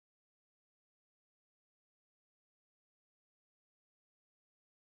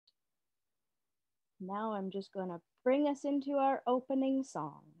Now I'm just going to bring us into our opening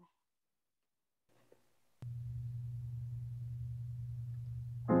song.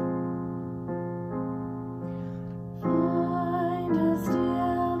 Find a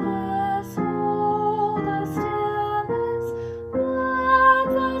stillness, hold a stillness, let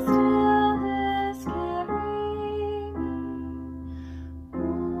the stillness carry me.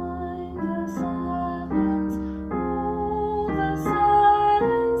 Find the silence, hold the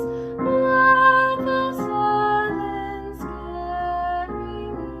silence, let the silence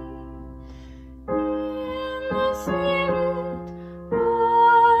carry me. In the Spirit,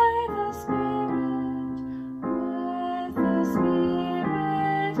 by the Spirit, with the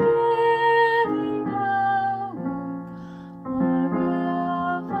Spirit giving power, I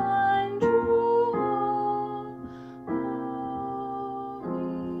will find true harmony.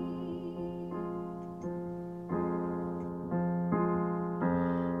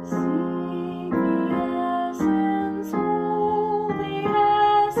 Seek the essence, hold the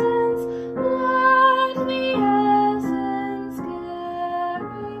essence, let the essence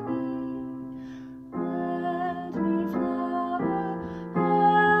carry me. Let me flower,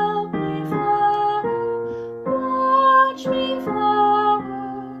 help me flower, watch me flower,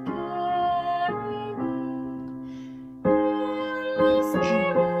 carry me. In the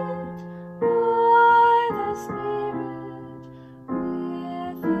Spirit, by the Spirit,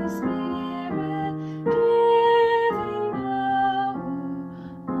 with the Spirit giving power,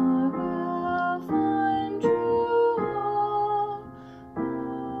 I will find true harmony.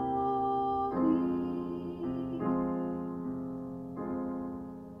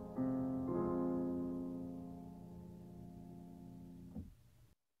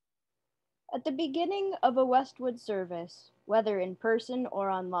 At the beginning of a Westwood service, whether in person or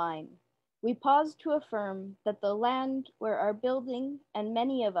online, we pause to affirm that the land where our building and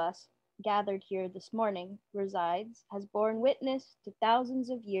many of us gathered here this morning resides has borne witness to thousands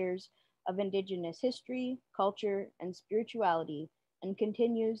of years of Indigenous history, culture, and spirituality, and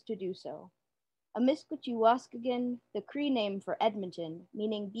continues to do so. Amiskutiwaskagan, the Cree name for Edmonton,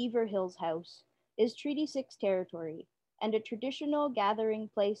 meaning Beaver Hills House, is Treaty 6 territory and a traditional gathering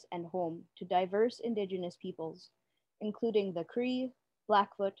place and home to diverse Indigenous peoples, including the Cree,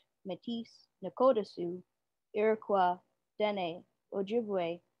 Blackfoot, Métis, Nakota Sioux, Iroquois, Dene,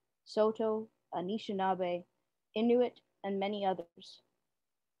 Ojibwe, Saulteaux, Anishinaabe, Inuit, and many others.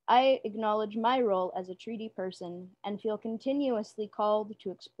 I acknowledge my role as a treaty person and feel continuously called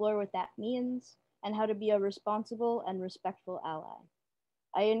to explore what that means and how to be a responsible and respectful ally.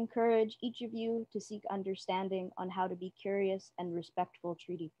 I encourage each of you to seek understanding on how to be curious and respectful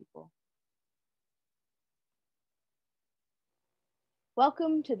treaty people.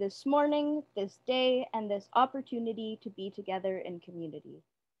 Welcome to this morning, this day, and this opportunity to be together in community.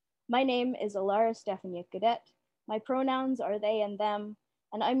 My name is Ilara Stefaniuk-Gaudet. My pronouns are they and them,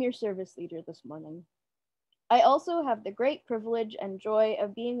 and I'm your service leader this morning. I also have the great privilege and joy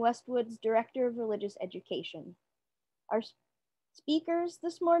of being Westwood's Director of Religious Education. Our speakers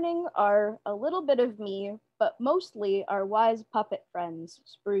this morning are a little bit of me, but mostly our wise puppet friends,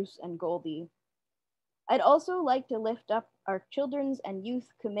 Spruce and Goldie. I'd also like to lift up our Children's and Youth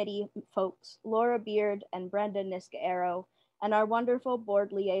Committee folks, Laura Beard and Brenda Niscaero, and our wonderful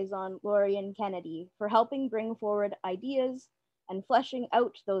board liaison, Lorian Kennedy, for helping bring forward ideas and fleshing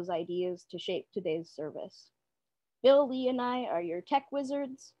out those ideas to shape today's service. Bill Lee and I are your tech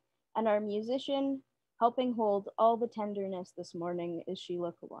wizards, and our musician helping hold all the tenderness this morning is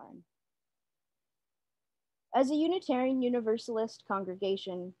Sheila Killoran. As a Unitarian Universalist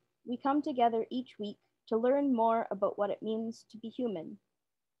congregation, we come together each week to learn more about what it means to be human.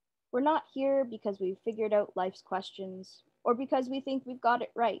 We're not here because we've figured out life's questions or because we think we've got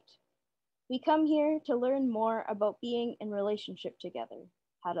it right. We come here to learn more about being in relationship together,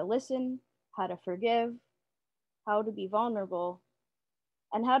 how to listen, how to forgive, how to be vulnerable,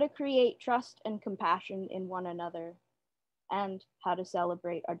 and how to create trust and compassion in one another, and how to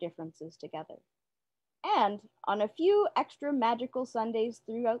celebrate our differences together. And on a few extra magical Sundays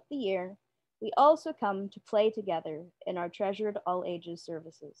throughout the year, we also come to play together in our treasured all ages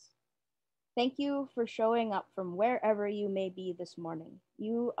services. Thank you for showing up from wherever you may be this morning.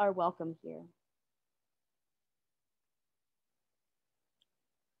 You are welcome here.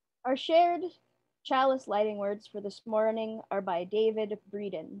 Our shared chalice lighting words for this morning are by David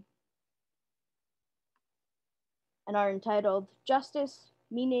Breeden and are entitled Justice,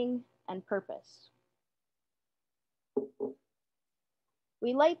 Meaning, and Purpose.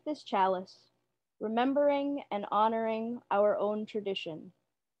 We light this chalice, remembering and honoring our own tradition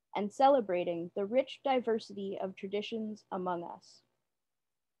and celebrating the rich diversity of traditions among us.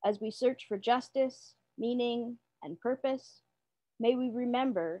 As we search for justice, meaning, and purpose, may we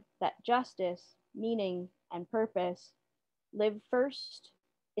remember that justice, meaning, and purpose live first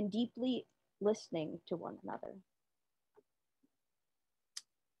in deeply listening to one another.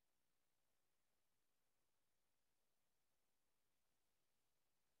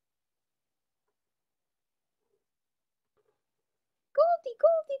 Goldie,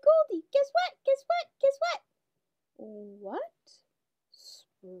 Goldie, Goldie, guess what? Guess what? Guess what? What?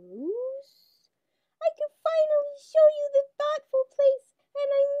 Spruce? I can finally show you the thoughtful place, and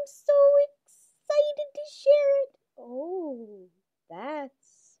I'm so excited to share it. Oh,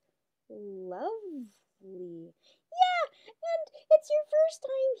 that's lovely. Yeah, and it's your first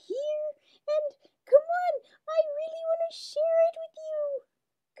time here, and come on, I really want to share it with you.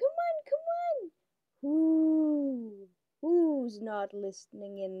 Come on, come on. Who's not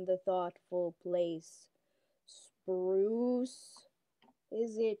listening in the thoughtful place? Spruce,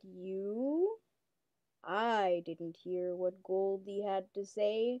 is it you? I didn't hear what Goldie had to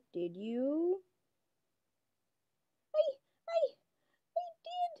say, did you?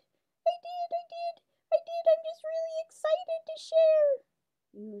 I did. I'm just really excited to share.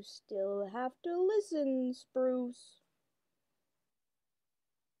 You still have to listen, Spruce.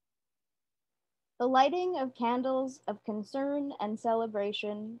 The lighting of candles of concern and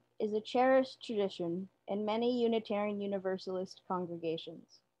celebration is a cherished tradition in many Unitarian Universalist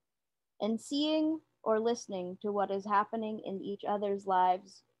congregations. In seeing or listening to what is happening in each other's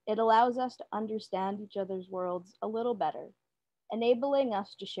lives, it allows us to understand each other's worlds a little better, enabling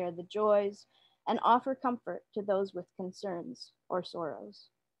us to share the joys and offer comfort to those with concerns or sorrows.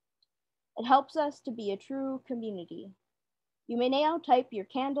 It helps us to be a true community. You may now type your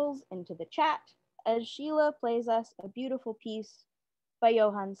candles into the chat as Sheila plays us a beautiful piece by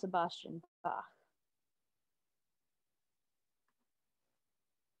Johann Sebastian Bach.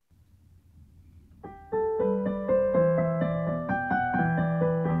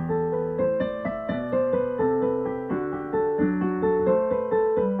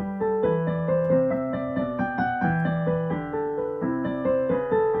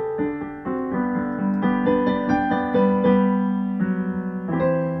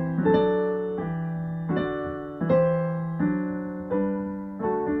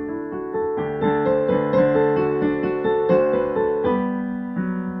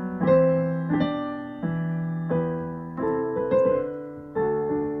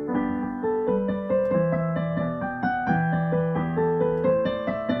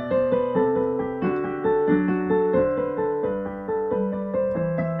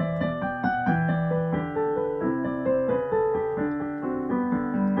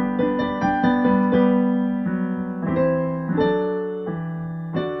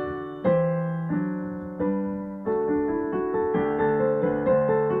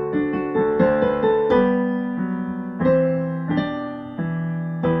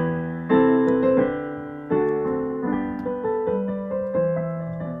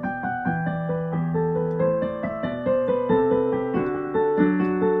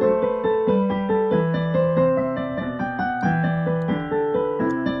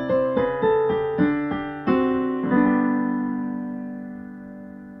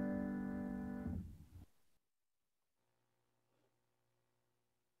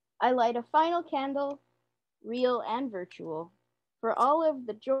 I light a final candle, real and virtual, for all of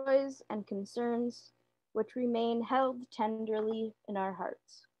the joys and concerns which remain held tenderly in our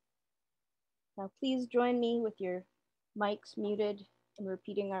hearts. Now please join me with your mics muted in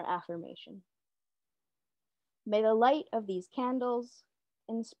repeating our affirmation. May the light of these candles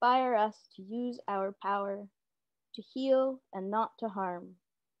inspire us to use our power to heal and not to harm,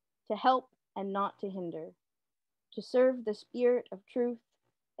 to help and not to hinder, to serve the spirit of truth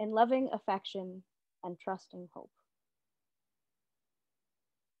in loving affection and trusting hope.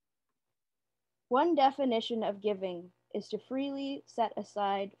 One definition of giving is to freely set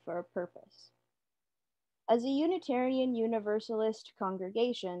aside for a purpose. As a Unitarian Universalist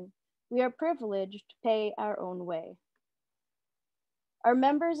congregation, we are privileged to pay our own way. Our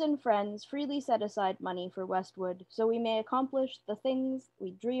members and friends freely set aside money for Westwood so we may accomplish the things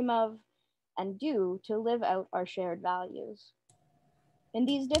we dream of and do to live out our shared values. In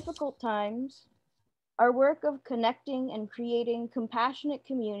these difficult times, our work of connecting and creating compassionate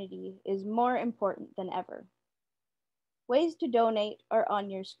community is more important than ever. Ways to donate are on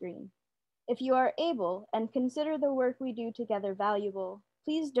your screen. If you are able and consider the work we do together valuable,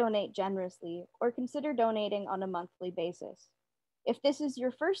 please donate generously or consider donating on a monthly basis. If this is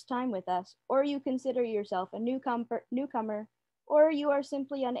your first time with us, or you consider yourself a newcomer, or you are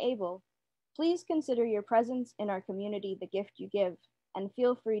simply unable, please consider your presence in our community the gift you give. and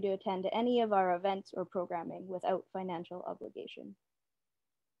feel free to attend any of our events or programming without financial obligation.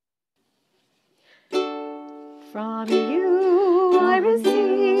 From you I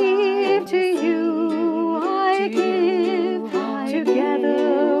receive, to you I give,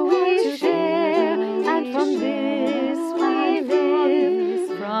 together we share, and from this we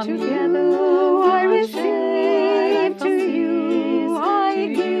live. From you I receive, to you I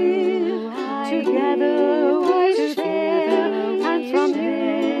give, together we share, and from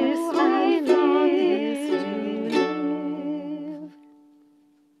this we live.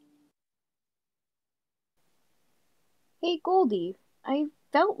 Hey Goldie, I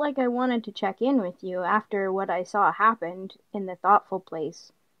felt like I wanted to check in with you after what I saw happened in the thoughtful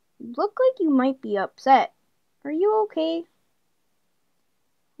place. You look like you might be upset. Are you okay?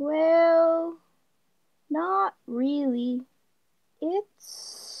 Well, not really.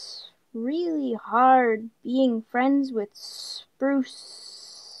 It's really hard being friends with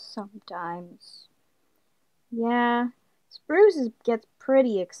Spruce sometimes. Yeah, Spruce gets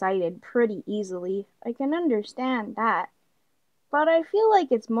pretty excited pretty easily. I can understand that. But I feel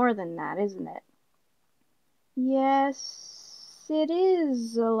like it's more than that, isn't it? Yes, it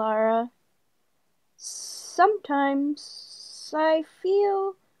is, Ilara. Sometimes I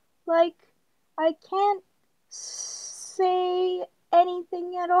feel like I can't say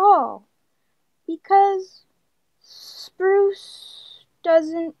anything at all because Spruce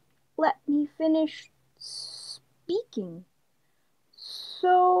doesn't let me finish speaking.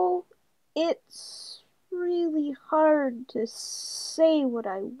 So it's really hard to say what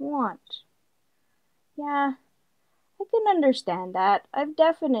I want. Yeah, I can understand that. I've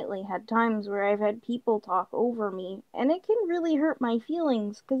definitely had times where I've had people talk over me, and it can really hurt my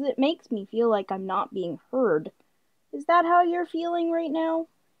feelings because it makes me feel like I'm not being heard. Is that how you're feeling right now?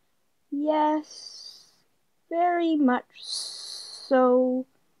 Yes, very much so.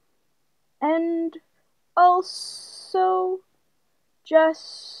 And also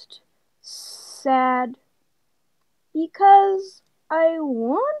just sad because I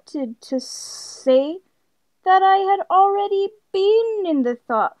wanted to say that I had already been in the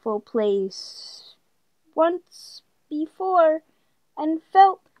thoughtful place once before and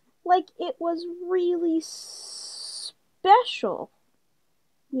felt like it was really special.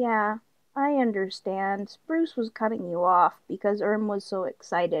 Yeah, I understand. Spruce was cutting you off because was so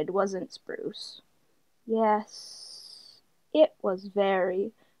excited, wasn't Spruce? Yes, it was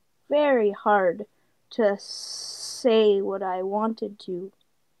very, very hard to say what I wanted to.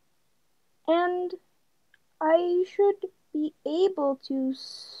 And I should be able to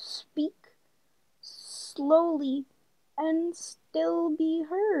speak slowly and still be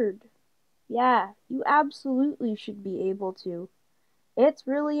heard. Yeah, you absolutely should be able to. It's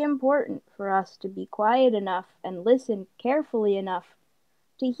really important for us to be quiet enough and listen carefully enough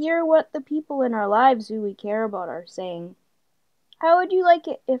to hear what the people in our lives who we care about are saying. How would you like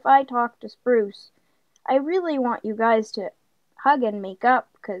it if I talked to Spruce? I really want you guys to hug and make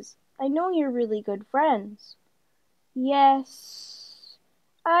up, 'cause I know you're really good friends. Yes,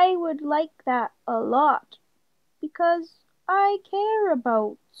 I would like that a lot, because I care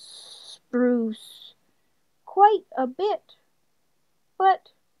about Spruce quite a bit,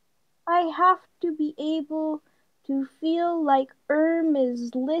 but I have to be able to feel like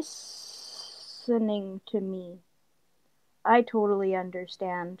is listening to me. I totally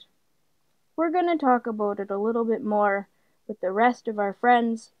understand. We're gonna talk about it a little bit more with the rest of our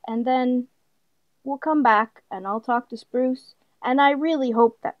friends, and then we'll come back and I'll talk to Spruce, and I really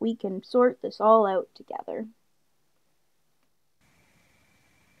hope that we can sort this all out together.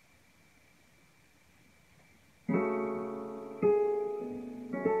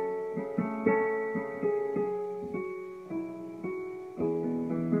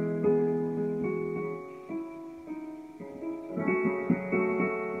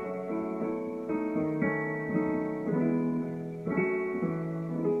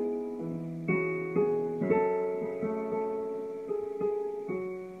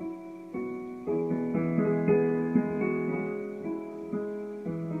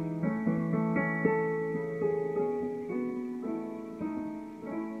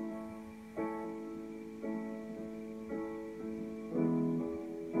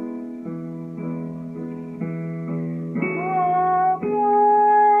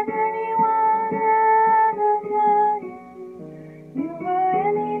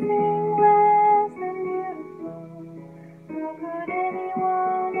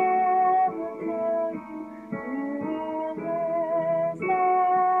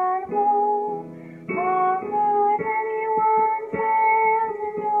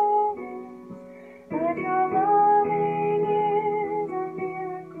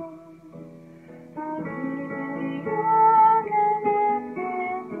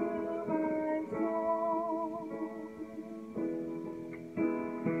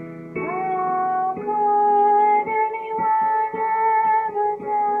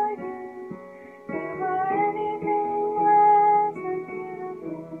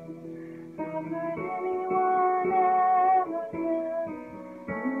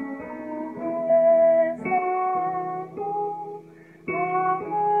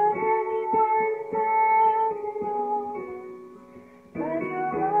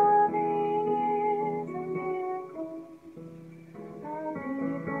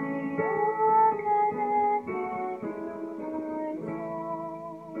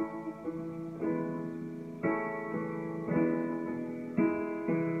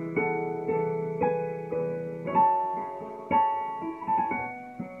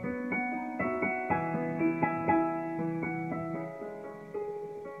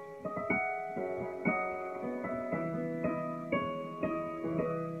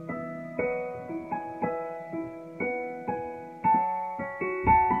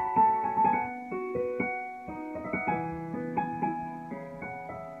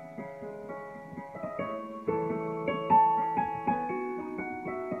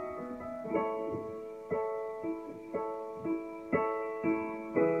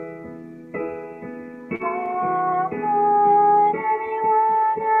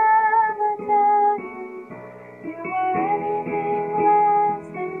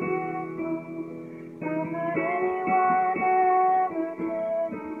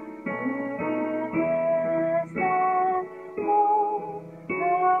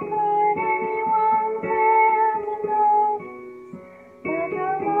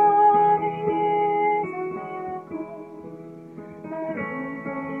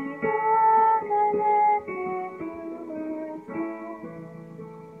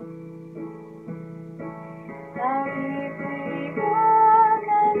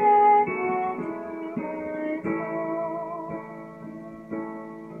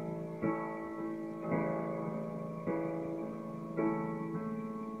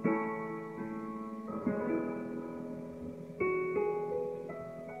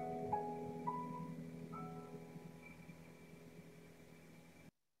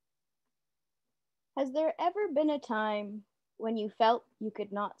 Has there ever been a time when you felt you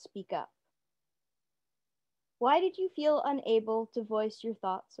could not speak up? Why did you feel unable to voice your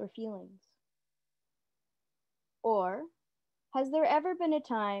thoughts or feelings? Or has there ever been a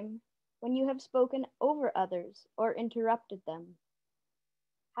time when you have spoken over others or interrupted them?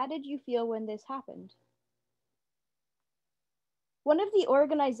 How did you feel when this happened? One of the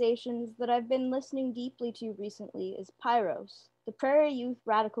organizations that I've been listening deeply to recently is Pyros, the Prairie Youth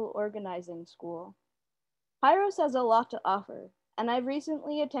Radical Organizing School. Pyros has a lot to offer, and I've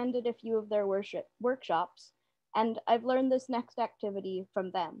recently attended a few of their workshops, and I've learned this next activity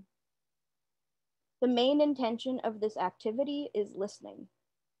from them. The main intention of this activity is listening.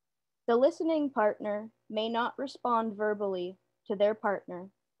 The listening partner may not respond verbally to their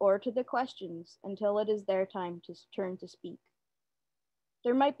partner or to the questions until it is their turn to speak.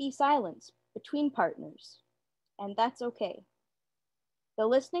 There might be silence between partners, and that's okay. The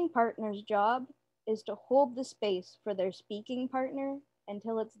listening partner's job is to hold the space for their speaking partner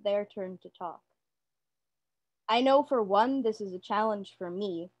until it's their turn to talk. I know for one, this is a challenge for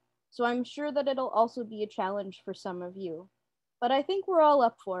me, so I'm sure that it'll also be a challenge for some of you, but I think we're all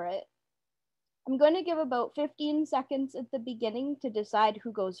up for it. I'm going to give about 15 seconds at the beginning to decide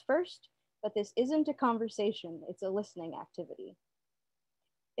who goes first, but this isn't a conversation, it's a listening activity.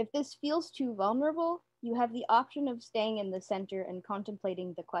 If this feels too vulnerable, you have the option of staying in the center and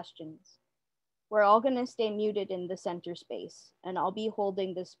contemplating the questions. We're all going to stay muted in the center space, and I'll be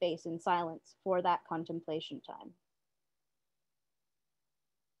holding this space in silence for that contemplation time.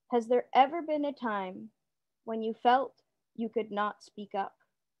 Has there ever been a time when you felt you could not speak up?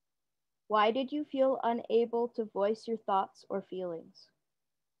 Why did you feel unable to voice your thoughts or feelings?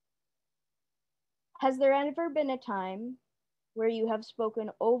 Has there ever been a time where you have spoken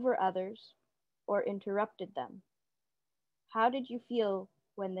over others or interrupted them? How did you feel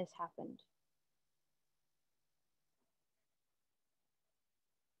when this happened?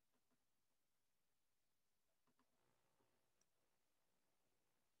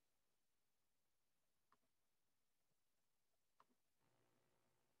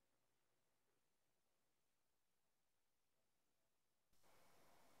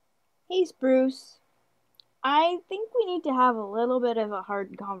 Hey, Spruce. I think we need to have a little bit of a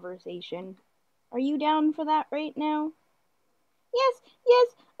hard conversation. Are you down for that right now? Yes,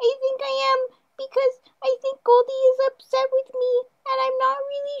 I think I am, because I think Goldie is upset with me, and I'm not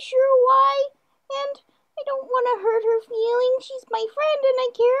really sure why, and I don't want to hurt her feelings. She's my friend, and I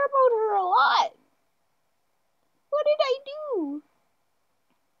care about her a lot. What did I do?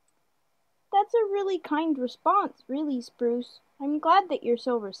 That's a really kind response, really, Spruce. I'm glad that you're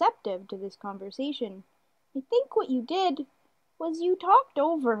so receptive to this conversation. I think what you did was you talked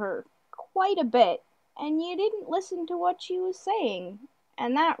over her quite a bit, and you didn't listen to what she was saying,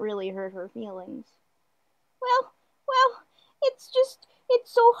 and that really hurt her feelings. Well, it's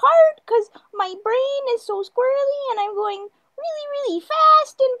so hard because my brain is so squirrely and I'm going really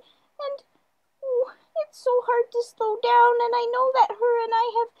fast and it's so hard to slow down, and I know that her and I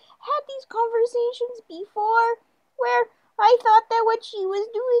have had these conversations before where I thought that what she was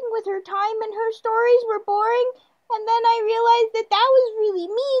doing with her time and her stories were boring, and then I realized that that was really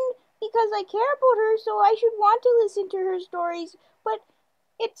mean because I care about her, so I should want to listen to her stories, but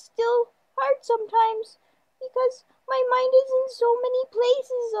it's still hard sometimes because my mind is in so many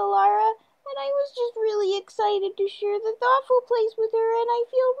places, Ilara, and I was just really excited to share the thoughtful place with her, and I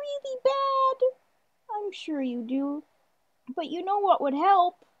feel really bad. I'm sure you do. But you know what would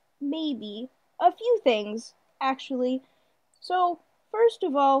help? Maybe. A few things, actually. So, first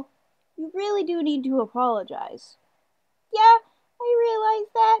of all, you really do need to apologize. Yeah, I realize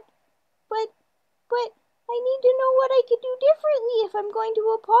that, but I need to know what I could do differently if I'm going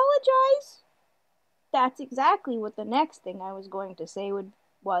to apologize. That's exactly what the next thing I was going to say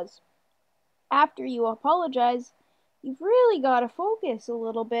was. After you apologize, you've really got to focus a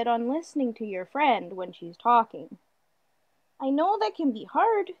little bit on listening to your friend when she's talking. I know that can be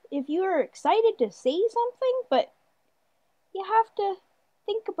hard if you are excited to say something, but you have to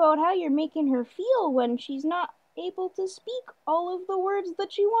think about how you're making her feel when she's not able to speak all of the words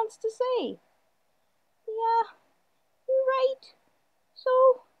that she wants to say. Yeah, you're right. So,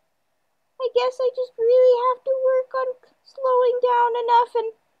 I guess I just really have to work on slowing down enough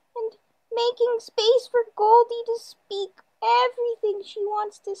and making space for Goldie to speak everything she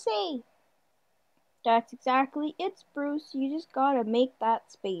wants to say. That's exactly it, Bruce. You just gotta make that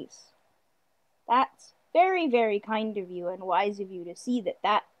space. That's very, very kind of you and wise of you to see that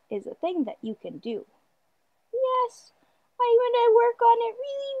that is a thing that you can do. Yes, I'm gonna work on it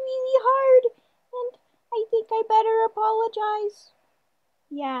really hard, and I think I better apologize.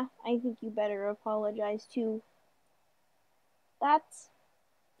 Yeah, I think you better apologize too. That's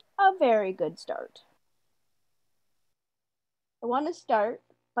a very good start. I want to start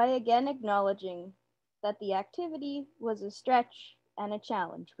by again acknowledging that the activity was a stretch and a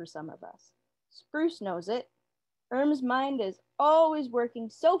challenge for some of us. Spruce knows it. Erm's mind is always working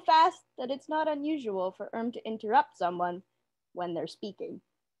so fast that it's not unusual for Erm to interrupt someone when they're speaking.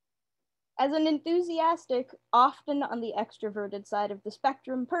 As an enthusiastic, often on the extroverted side of the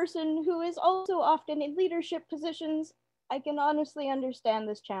spectrum person who is also often in leadership positions, I can honestly understand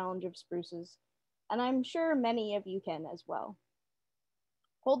this challenge of Spruce's, and I'm sure many of you can as well.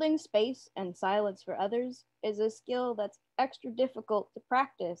 Holding space and silence for others is a skill that's extra difficult to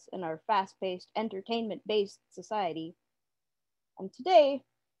practice in our fast-paced, entertainment-based society. And today,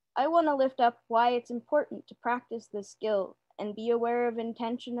 I want to lift up why it's important to practice this skill and be aware of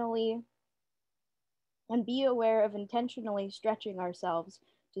intentionally stretching ourselves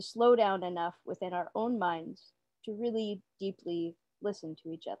to slow down enough within our own minds to really deeply listen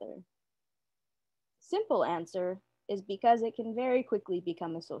to each other. Simple answer is because it can very quickly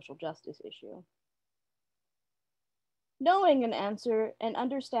become a social justice issue. Knowing an answer and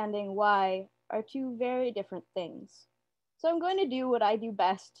understanding why are two very different things. So I'm going to do what I do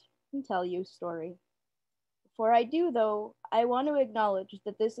best and tell you a story. Before I do, though, I want to acknowledge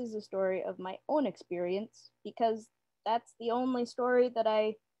that this is a story of my own experience because that's the only story that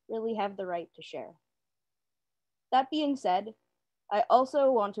I really have the right to share. That being said, I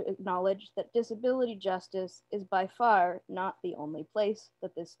also want to acknowledge that disability justice is by far not the only place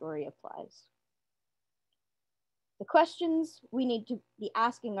that this story applies. The questions we need to be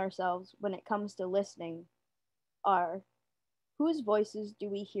asking ourselves when it comes to listening are, whose voices do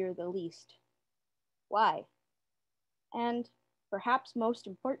we hear the least? Why? And perhaps most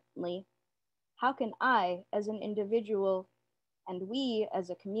importantly, how can I, as an individual, and we as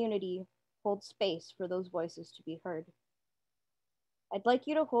a community, hold space for those voices to be heard? I'd like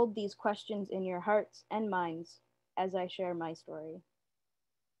you to hold these questions in your hearts and minds as I share my story.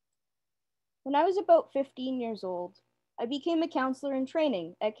 When I was about 15 years old, I became a counselor in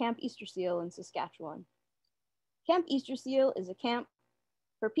training at Camp Easterseal in Saskatchewan. Camp Easterseal is a camp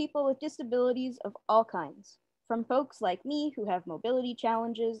for people with disabilities of all kinds, from folks like me who have mobility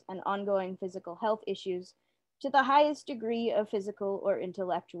challenges and ongoing physical health issues, to the highest degree of physical or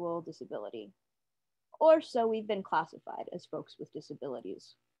intellectual disability. Or so we've been classified as folks with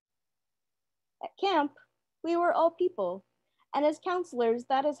disabilities. At camp, we were all people, and as counselors,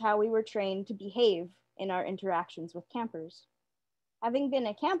 that is how we were trained to behave in our interactions with campers. Having been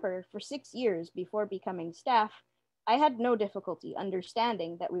a camper for 6 years before becoming staff, I had no difficulty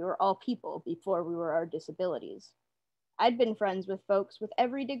understanding that we were all people before we were our disabilities. I'd been friends with folks with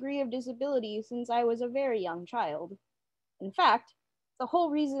every degree of disability since I was a very young child. In fact, the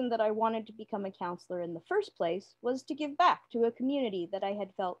whole reason that I wanted to become a counselor in the first place was to give back to a community that I had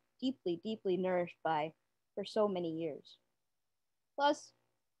felt deeply, deeply nourished by for so many years. Plus,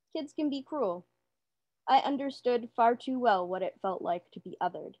 kids can be cruel. I understood far too well what it felt like to be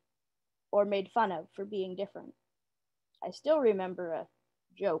othered, or made fun of for being different. I still remember a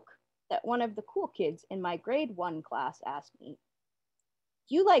joke that one of the cool kids in my grade 1 class asked me,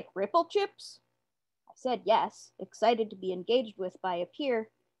 "Do you like ripple chips?" I said yes, excited to be engaged with by a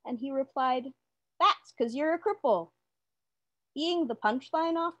peer, and he replied, "That's 'cause you're a cripple." Being the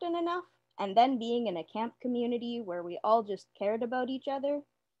punchline often enough, and then being in a camp community where we all just cared about each other,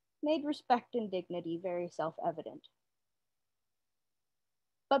 made respect and dignity very self-evident.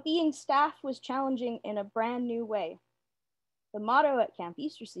 But being staff was challenging in a brand new way. The motto at Camp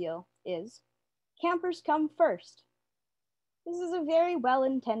Easterseal is, "Campers come first." This is a very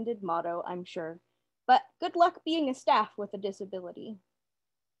well-intended motto, I'm sure, but good luck being a staff with a disability.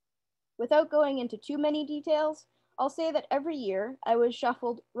 Without going into too many details, I'll say that every year I was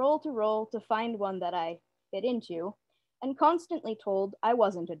shuffled roll to roll to find one that I fit into, and constantly told I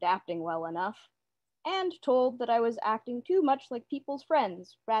wasn't adapting well enough, and told that I was acting too much like people's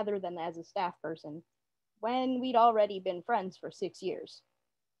friends rather than as a staff person, when we'd already been friends for 6 years.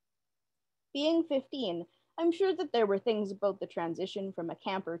 Being 15, I'm sure that there were things about the transition from a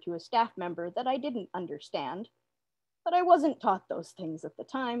camper to a staff member that I didn't understand, but I wasn't taught those things at the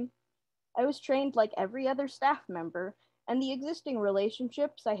time. I was trained like every other staff member, and the existing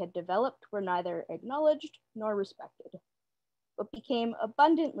relationships I had developed were neither acknowledged nor respected. What became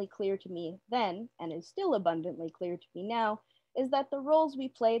abundantly clear to me then, and is still abundantly clear to me now, is that the roles we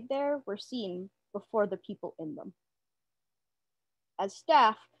played there were seen before the people in them. As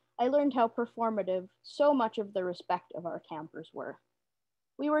staff, I learned how performative so much of the respect of our campers were.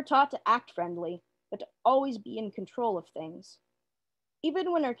 We were taught to act friendly, but to always be in control of things.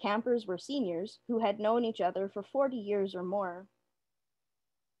 even when our campers were seniors who had known each other for 40 years or more.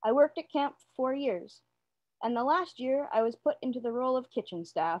 I worked at camp for 4 years, and the last year I was put into the role of kitchen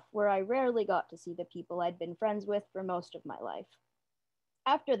staff, where I rarely got to see the people I'd been friends with for most of my life.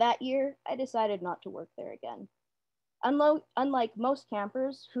 After that year, I decided not to work there again. Unlike most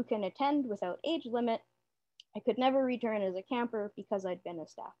campers who can attend without age limit, I could never return as a camper because I'd been a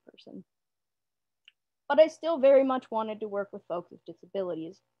staff person. But I still very much wanted to work with folks with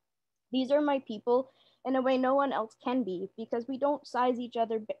disabilities. These are my people in a way no one else can be, because we don't size each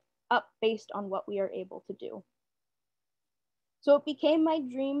other up based on what we are able to do. So it became my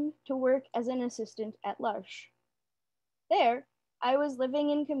dream to work as an assistant at L'Arche. There, I was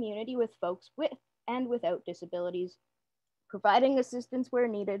living in community with folks with and without disabilities, providing assistance where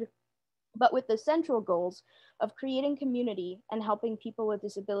needed, but with the central goals of creating community and helping people with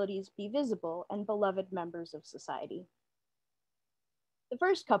disabilities be visible and beloved members of society. The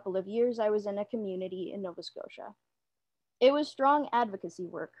first couple of years I was in a community in Nova Scotia. It was strong advocacy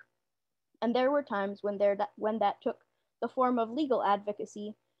work, and there were times when that took the form of legal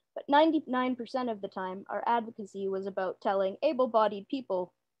advocacy, but 99% of the time our advocacy was about telling able-bodied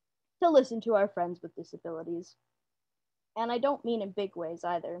people to listen to our friends with disabilities. And I don't mean in big ways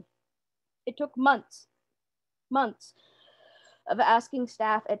either. It took months of asking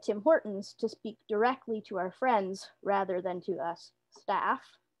staff at Tim Hortons to speak directly to our friends rather than to us staff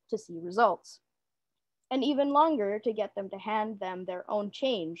to see results. And even longer to get them to hand them their own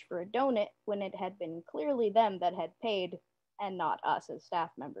change for a donut when it had been clearly them that had paid and not us as staff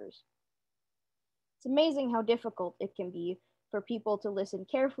members. It's amazing how difficult it can be for people to listen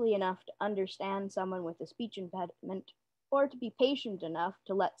carefully enough to understand someone with a speech impediment, or to be patient enough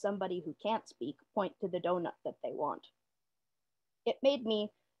to let somebody who can't speak point to the donut that they want. It made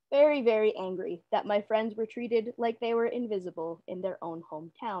me very, very angry that my friends were treated like they were invisible in their own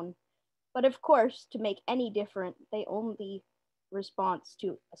hometown. But of course, to make any different, the only response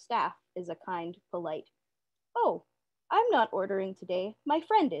to a staff is a kind, polite, "Oh, I'm not ordering today, my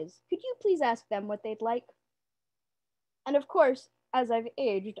friend is. Could you please ask them what they'd like?" And of course, as I've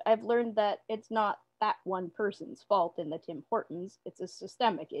aged, I've learned that it's not that one person's fault in the Tim Hortons, it's a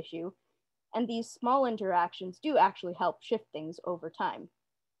systemic issue, and these small interactions do actually help shift things over time.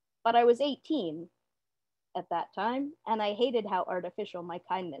 But I was 18 at that time, and I hated how artificial my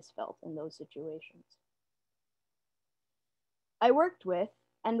kindness felt in those situations. I worked with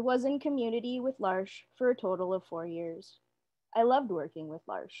and was in community with L'Arche for a total of 4 years. I loved working with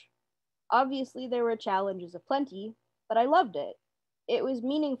L'Arche. Obviously, there were challenges aplenty, but I loved it. It was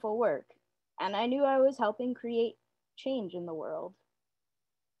meaningful work, and I knew I was helping create change in the world.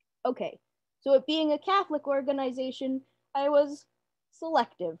 Okay, so it being a Catholic organization, I was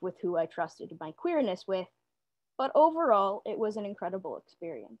selective with who I trusted my queerness with, but overall, it was an incredible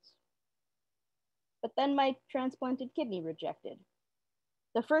experience. But then my transplanted kidney rejected.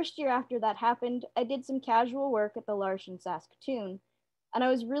 The first year after that happened, I did some casual work at the L'Arche in Saskatoon, and I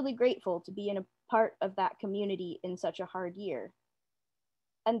was really grateful to be in a part of that community in such a hard year.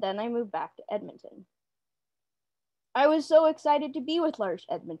 And then I moved back to Edmonton. I was so excited to be with L'Arche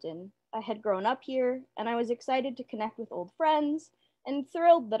Edmonton. I had grown up here, and I was excited to connect with old friends, and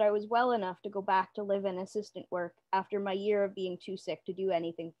thrilled that I was well enough to go back to live in assistant work after my year of being too sick to do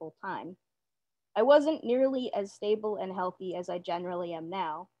anything full time. I wasn't nearly as stable and healthy as I generally am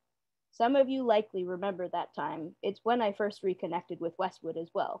now. Some of you likely remember that time. It's when I first reconnected with Westwood as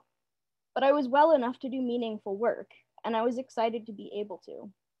well. But I was well enough to do meaningful work, and I was excited to be able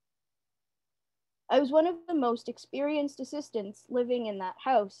to. I was one of the most experienced assistants living in that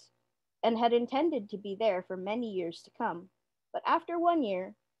house, and had intended to be there for many years to come. But after 1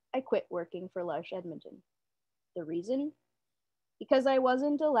 year, I quit working for L'Arche Edmonton. The reason? Because I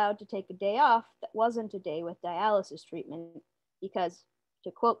wasn't allowed to take a day off that wasn't a day with dialysis treatment, because,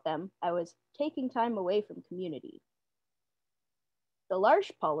 to quote them, I was taking time away from community. The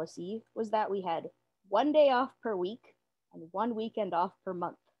L'Arche policy was that we had 1 day off per week and 1 weekend off per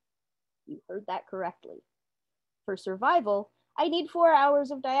month. You heard that correctly. For survival, I need 4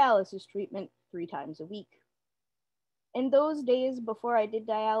 hours of dialysis treatment 3 times a week. In those days before I did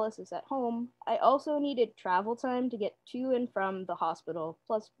dialysis at home, I also needed travel time to get to and from the hospital,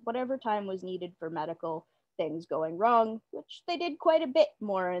 plus whatever time was needed for medical things going wrong, which they did quite a bit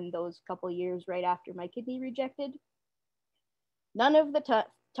more in those couple years right after my kidney rejected. None of the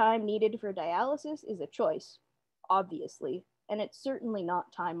time needed for dialysis is a choice, obviously, and it's certainly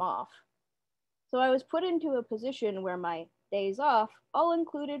not time off. So I was put into a position where my days off all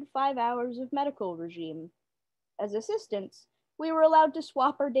included 5 hours of medical regime. As assistants, we were allowed to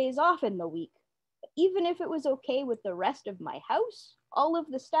swap our days off in the week. But even if it was okay with the rest of my house, all of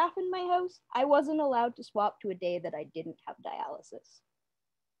the staff in my house, I wasn't allowed to swap to a day that I didn't have dialysis.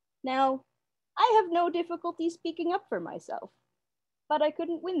 Now, I have no difficulty speaking up for myself, but I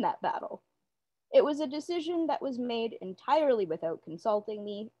couldn't win that battle. It was a decision that was made entirely without consulting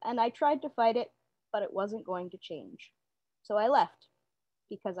me, and I tried to fight it, but it wasn't going to change. So I left,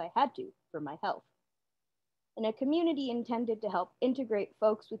 because I had to, for my health. In a community intended to help integrate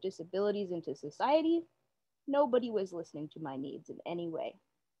folks with disabilities into society, nobody was listening to my needs in any way.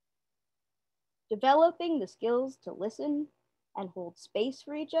 Developing the skills to listen and hold space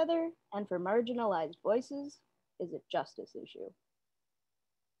for each other and for marginalized voices is a justice issue.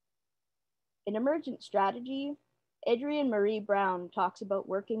 In Emergent Strategy, Adrienne Marie Brown talks about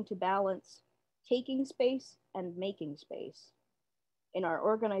working to balance taking space and making space in our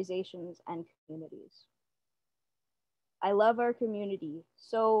organizations and communities. I love our community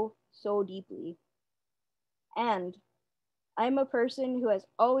so deeply. And I'm a person who has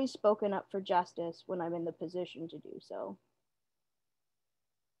always spoken up for justice when I'm in the position to do so.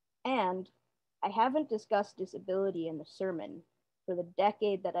 And I haven't discussed disability in a sermon for the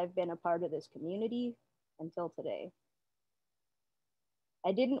decade that I've been a part of this community until today.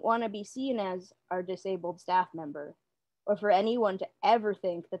 I didn't want to be seen as our disabled staff member, or for anyone to ever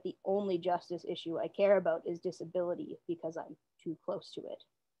think that the only justice issue I care about is disability because I'm too close to it.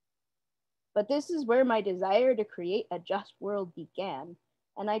 But this is where my desire to create a just world began,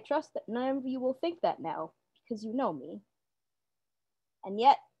 and I trust that none of you will think that now, because you know me. And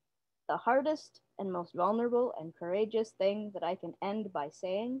yet, the hardest and most vulnerable and courageous thing that I can end by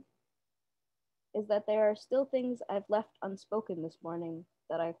saying is that there are still things I've left unspoken this morning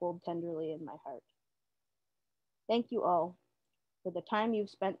that I hold tenderly in my heart. Thank you all for the time you've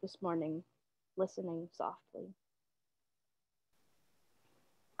spent this morning listening softly.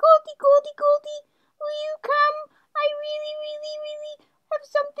 Goldie, Goldie, Goldie, will you come? I really have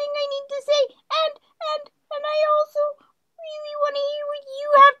something I need to say, and I also really want to hear what you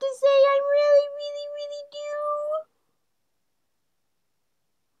have to say. I really do.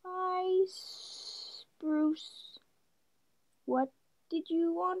 Hi, Spruce. What did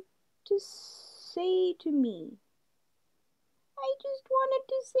you want to say to me? I just wanted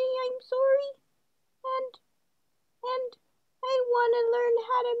to say I'm sorry, and I want to learn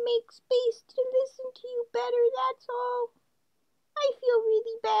how to make space to listen to you better, that's all. I feel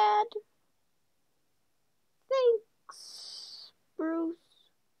really bad. Thanks, Bruce.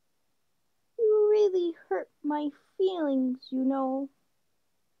 You really hurt my feelings, you know.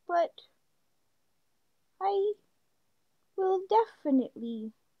 But I will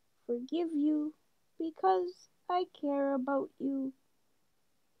definitely forgive you because I care about you.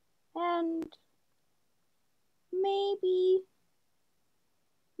 And maybe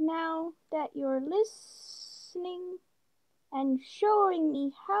now that you're listening and showing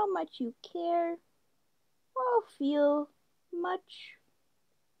me how much you care, I'll feel much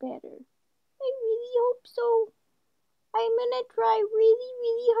better. I really hope so. I'm gonna try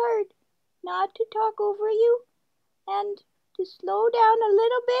really hard not to talk over you and to slow down a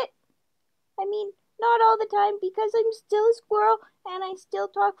little bit. I mean, not all the time because I'm still a squirrel and I still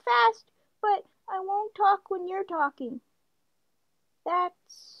talk fast, but I won't talk when you're talking.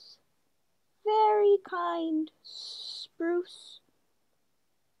 That's very kind, Spruce.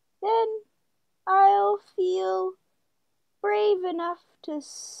 Then I'll feel brave enough to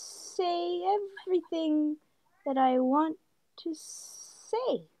say everything that I want to say.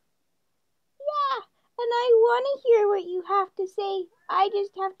 Yeah, and I want to hear what you have to say. I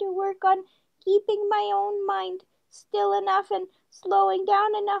just have to work on keeping my own mind still enough and slowing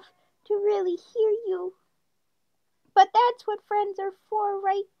down enough to really hear you. But that's what friends are for,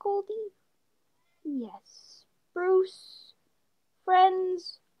 right, Goldie? Yes, Bruce.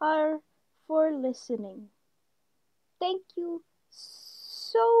 Friends are for listening. Thank you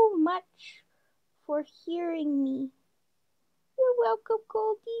so much for hearing me. You're welcome,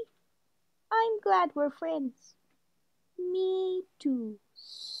 Goldie. I'm glad we're friends. Me too,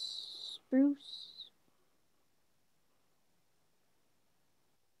 Spruce.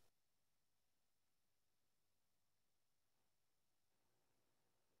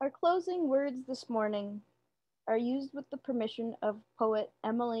 Our closing words this morning are used with the permission of poet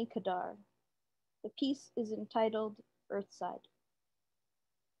Emily Kadar. The piece is entitled Earthside.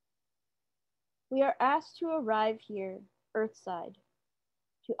 We are asked to arrive here, Earthside,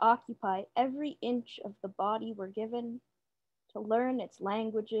 to occupy every inch of the body we're given, to learn its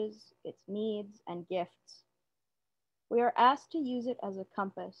languages, its needs, and gifts. We are asked to use it as a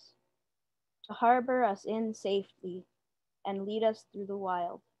compass, to harbor us in safely and lead us through the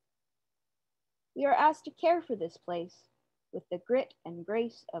wild. We are asked to care for this place, with the grit and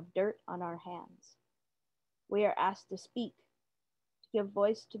grace of dirt on our hands. We are asked to speak, to give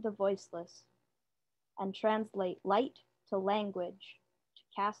voice to the voiceless, and translate light to language, to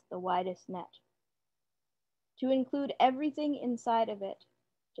cast the widest net, to include everything inside of it,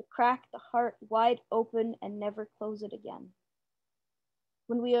 to crack the heart wide open and never close it again.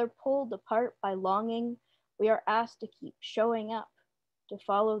 When we are pulled apart by longing, we are asked to keep showing up, to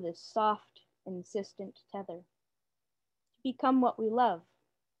follow this soft, insistent tether, to become what we love,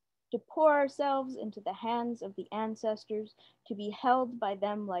 to pour ourselves into the hands of the ancestors, to be held by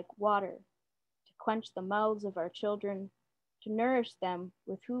them like water, to quench the mouths of our children, to nourish them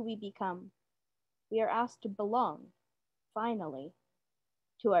with who we become. We are asked to belong, finally,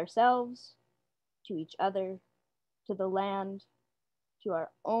 to ourselves, to each other, to the land, to our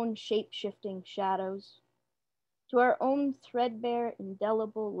own shape-shifting shadows, to our own threadbare,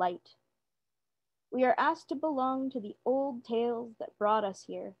 indelible light. We are asked to belong to the old tales that brought us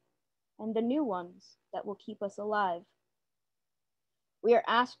here, and the new ones that will keep us alive. We are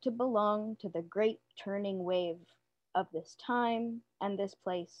asked to belong to the great turning wave of this time and this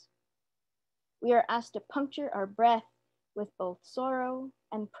place. We are asked to puncture our breath with both sorrow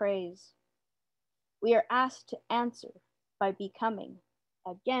and praise. We are asked to answer by becoming,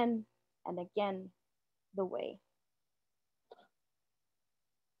 again and again, the way.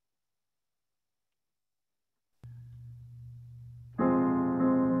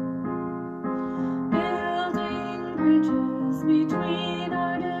 Building bridges between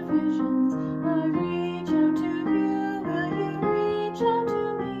our divisions, I reach out to you, will you reach out to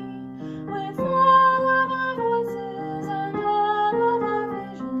me? With all of our voices and all of our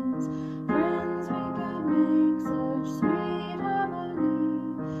visions, friends, we could make such sweet harmony.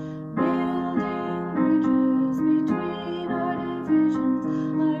 Building bridges between our divisions,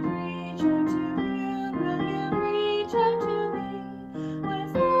 I reach out to you, will you reach out to me?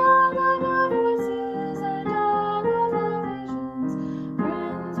 With all of our voices and all of our visions,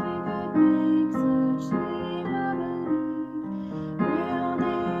 friends, we could make such sweet harmony.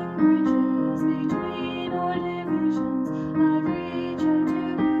 Building bridges between our divisions, I reach out to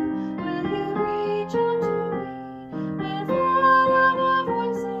you, will you reach out to me? With all of our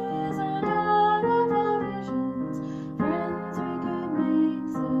voices and all of our visions, friends, we could make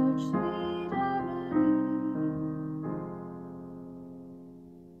such sweet harmony.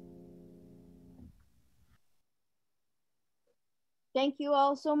 Thank you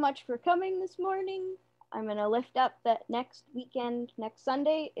all so much for coming this morning. I'm going to lift up that next weekend, next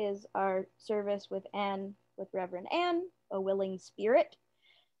Sunday, is our service with Reverend Anne, a willing spirit.